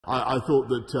I thought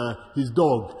that his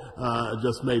dog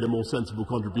just made a more sensible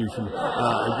contribution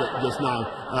just now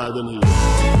than he did.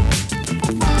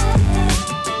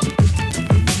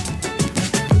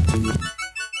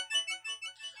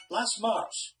 Last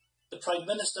March, the Prime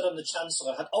Minister and the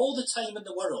Chancellor had all the time in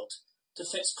the world to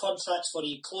fix contracts for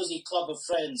a cosy club of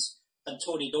friends and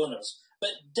Tory donors,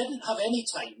 but didn't have any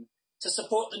time to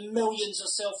support the millions of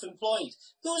self-employed.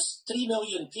 Those 3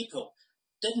 million people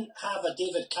didn't have a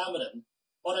David Cameron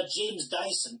or a James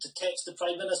Dyson to text the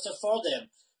Prime Minister for them.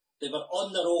 They were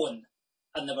on their own,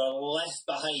 and they were left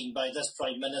behind by this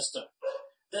Prime Minister.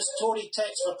 This Tory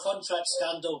text for contract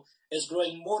scandal is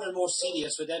growing more and more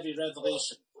serious with every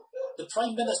revelation. The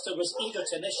Prime Minister was eager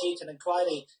to initiate an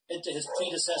inquiry into his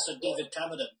predecessor David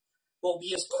Cameron. Will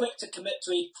be as quick to commit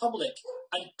to a public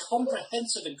and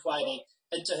comprehensive inquiry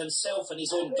into himself and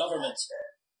his own government.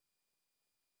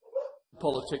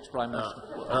 Politics, Prime Minister.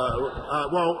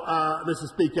 Mr.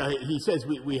 Speaker, he says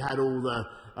we had all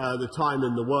the time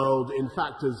in the world. In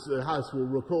fact, as the House will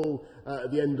recall,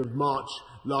 at the end of March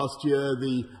last year,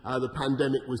 the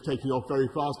pandemic was taking off very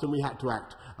fast, and we had to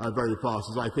act very fast,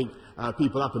 as I think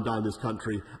people up and down this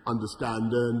country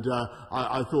understand. And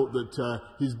I thought that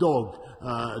his dog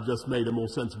just made a more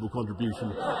sensible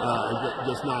contribution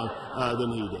just now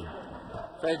than he did.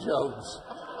 Fair Jones.